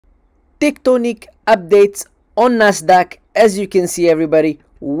Tectonic updates on Nasdaq. As you can see, everybody,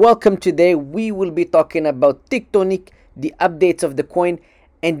 welcome. Today we will be talking about Tectonic, the updates of the coin,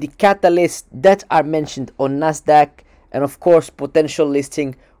 and the catalysts that are mentioned on Nasdaq, and of course potential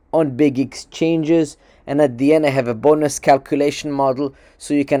listing on big exchanges. And at the end I have a bonus calculation model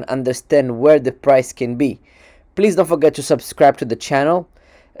so you can understand where the price can be. Please don't forget to subscribe to the channel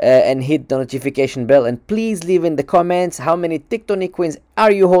and hit the notification bell, and please leave in the comments how many Tectonic coins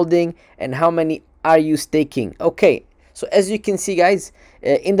are you holding and how many are you staking. Okay, so as you can see, guys,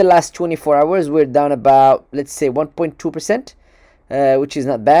 in the last 24 hours we're down about, let's say, 1.2%, which is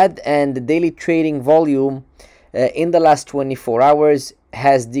not bad, and the daily trading volume in the last 24 hours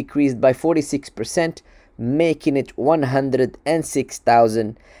has decreased by 46%, making it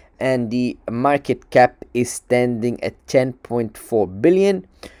 106,000, and the market cap is standing at 10.4 billion,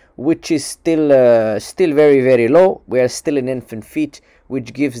 which is still very, very low. We are still in infant feet,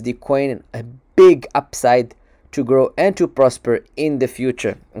 which gives the coin a big upside to grow and to prosper in the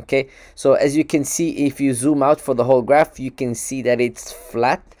future. Okay, so as you can see, if you zoom out for the whole graph, you can see that it's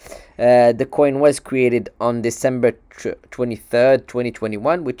flat. The coin was created on December 23rd,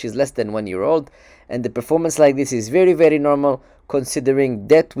 2021, which is less than 1 year old, and the performance like this is very, very normal considering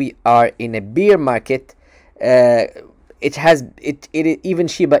that we are in a bear market. Even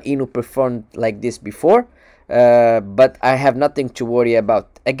Shiba Inu performed like this before, but I have nothing to worry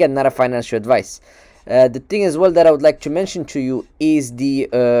about. Again, not a financial advice. The thing as well that I would like to mention to you is the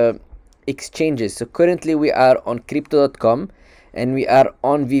exchanges. So currently we are on crypto.com and we are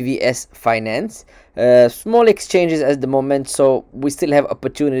on VVS Finance, small exchanges at the moment, so we still have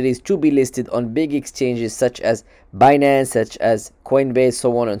opportunities to be listed on big exchanges such as Binance, such as Coinbase,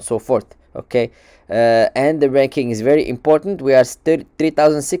 so on and so forth. Okay, and the ranking is very important. We are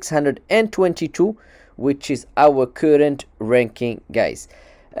 3,622, which is our current ranking, guys.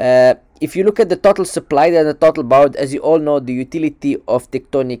 If you look at the total supply and the total borrowed, as you all know, the utility of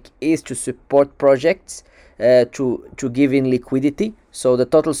Tectonic is to support projects, to give in liquidity. So the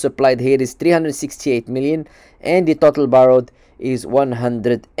total supplied here is 368 million, and the total borrowed is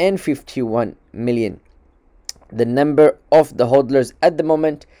 151 million. The number of the hodlers at the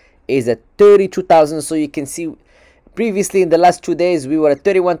moment is at 32,000. So you can see previously in the last 2 days we were at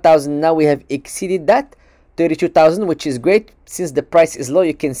 31,000. Now we have exceeded that 32,000, which is great. Since the price is low,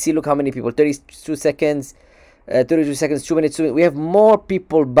 you can see, look how many people, 32 seconds, 2 minutes. We have more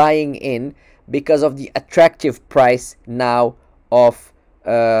people buying in because of the attractive price now of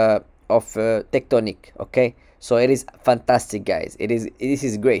Tectonic. Okay, so it is fantastic, guys. This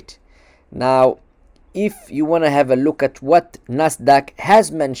is great. Now if you want to have a look at what Nasdaq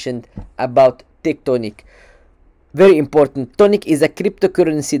has mentioned about Tectonic, very important. Tonic is a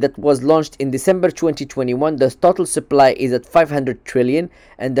cryptocurrency that was launched in December 2021. The total supply is at 500 trillion,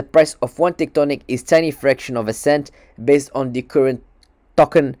 and the price of one Tectonic is tiny fraction of a cent based on the current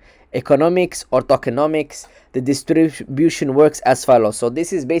token economics or tokenomics. The distribution works as follows. So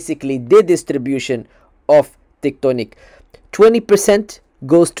this is basically the distribution of Tectonic. 20%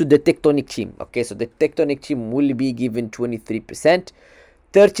 goes to the Tectonic team. Okay, so the Tectonic team will be given 23%.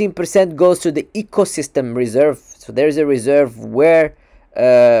 13% goes to the ecosystem reserve. So there's a reserve where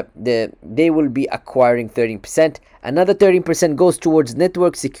they will be acquiring 13%. Another 13% goes towards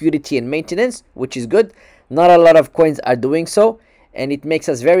network security and maintenance, which is good. Not a lot of coins are doing so, and it makes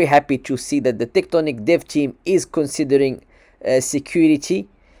us very happy to see that the Tectonic dev team is considering security,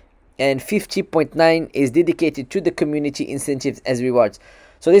 and 50.9 is dedicated to the community incentives as rewards.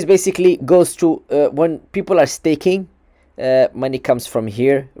 So this basically goes to when people are staking, money comes from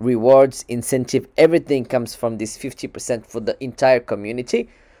here, rewards, incentive, everything comes from this 50% for the entire community,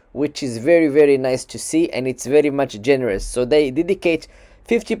 which is very, very nice to see, and it's very much generous. So they dedicate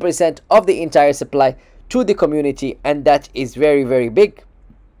 50% of the entire supply to the community, and that is very, very big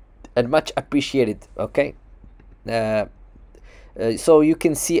and much appreciated. Okay, so you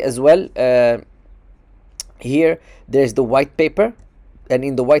can see as well here there's the white paper, and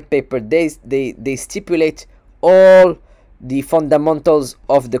in the white paper they stipulate all the fundamentals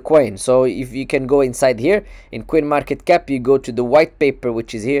of the coin. So if you can go inside here in coin market cap, you go to the white paper,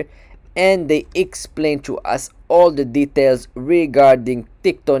 which is here, and they explain to us all the details regarding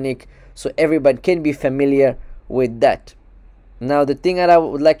Tectonic, so everybody can be familiar with that. Now the thing that I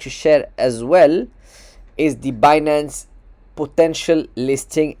would like to share as well is the Binance potential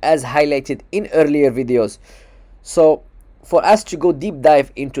listing as highlighted in earlier videos. So for us to go deep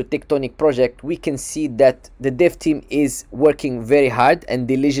dive into Tectonic project, we can see that the dev team is working very hard and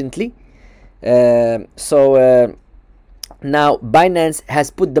diligently. Now Binance has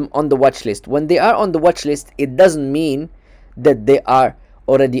put them on the watch list. When they are on the watch list, it doesn't mean that they are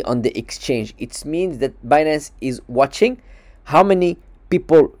already on the exchange. It means that Binance is watching how many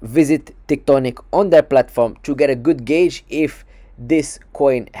people visit Tectonic on their platform to get a good gauge if this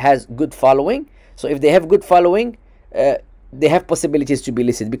coin has good following. So if they have good following, they have possibilities to be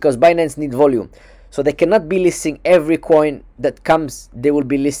listed, because Binance need volume. So they cannot be listing every coin that comes, they will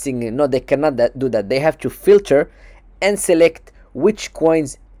be listing. No, they cannot do that. They have to filter and select which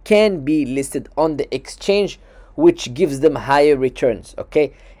coins can be listed on the exchange, which gives them higher returns.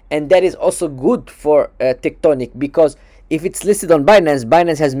 Okay, and that is also good for Tectonic, because if it's listed on Binance,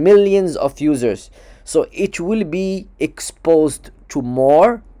 Binance has millions of users, so it will be exposed to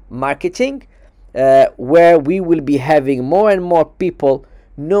more marketing, where we will be having more and more people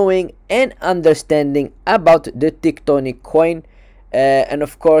knowing and understanding about the Tectonic coin, and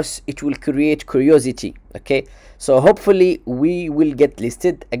of course it will create curiosity. Okay, so hopefully we will get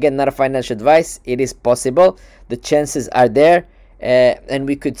listed. Again, not a financial advice, it is possible, the chances are there, and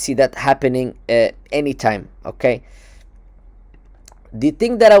we could see that happening anytime. Okay, the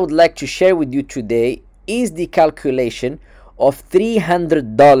thing that I would like to share with you today is the calculation of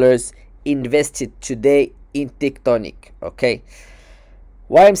 $300 invested today in Tectonic. Okay,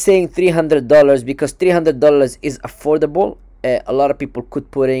 why I'm saying $300? Because $300 is affordable. A lot of people could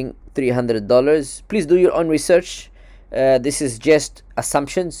put in $300. Please do your own research. This is just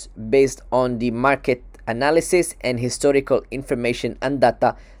assumptions based on the market analysis and historical information and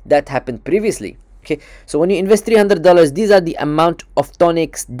data that happened previously. Okay, so when you invest $300, these are the amount of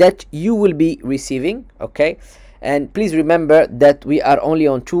tonics that you will be receiving. Okay, and please remember that we are only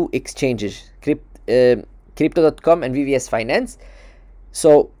on two exchanges, crypto.com and VVS Finance.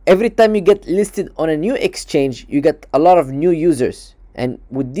 So every time you get listed on a new exchange, you get a lot of new users, and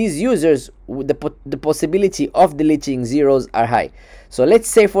with these users, the possibility of deleting zeros are high. So let's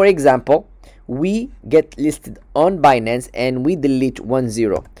say, for example, we get listed on Binance and we delete 1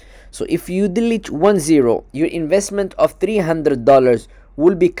 0. So if you delete 1 0, your investment of $300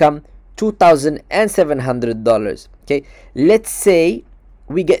 will become $2,700. Okay, let's say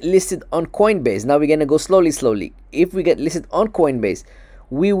we get listed on Coinbase. Now we're gonna go slowly. If we get listed on Coinbase,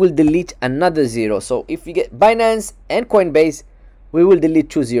 we will delete another 0. So if we get Binance and Coinbase, we will delete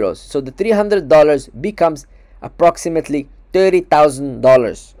 2 zeros. So the $300 becomes approximately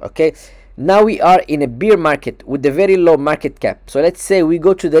 $30,000. Okay, now we are in a bear market with a very low market cap. So let's say we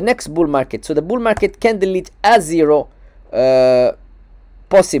go to the next bull market. So the bull market can delete a 0,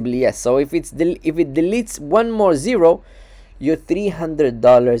 possibly, yes. So if it deletes one more 0, your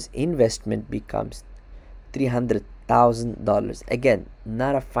 $300 investment becomes $300,000. Again,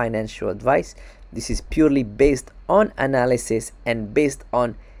 not a financial advice. This is purely based on analysis and based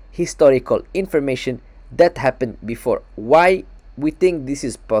on historical information that happened before. Why we think this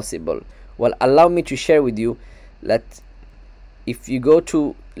is possible? Well, allow me to share with you that if you go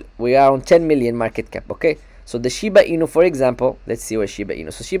to, we are on 10 million market cap. Okay, so the Shiba Inu, for example, let's see where Shiba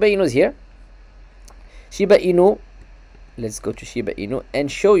Inu. So Shiba Inu is here. Shiba Inu, let's go to Shiba Inu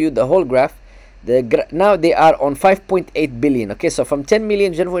and show you the whole graph. Now they are on 5.8 billion. Okay, so from 10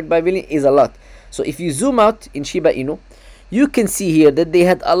 million, 0.5 billion is a lot. So if you zoom out in Shiba Inu, you can see here that they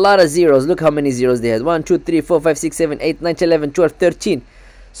had a lot of zeros. Look how many zeros they had: 1 2 3 4 5 6 7 8 9 10 11 12 13.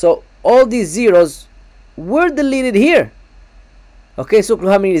 So all these zeros were deleted here. Okay, so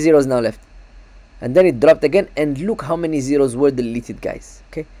look how many zeros now left, and then it dropped again, and look how many zeros were deleted, guys.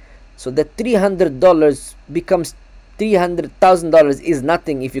 Okay, so the $300 becomes $300,000 is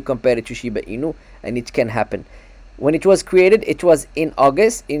nothing if you compare it to Shiba Inu, and it can happen. When it was created, it was in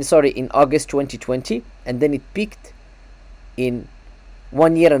August 2020, and then it peaked in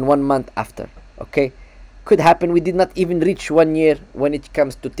 1 year and 1 month after. Okay, could happen. We did not even reach 1 year when it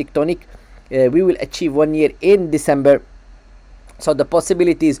comes to Tectonic. We will achieve 1 year in December, so the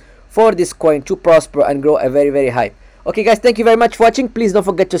possibilities for this coin to prosper and grow are very, very high. Okay guys, thank you very much for watching. Please don't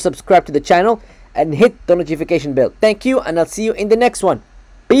forget to subscribe to the channel and hit the notification bell. Thank you, and I'll see you in the next one.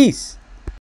 Peace.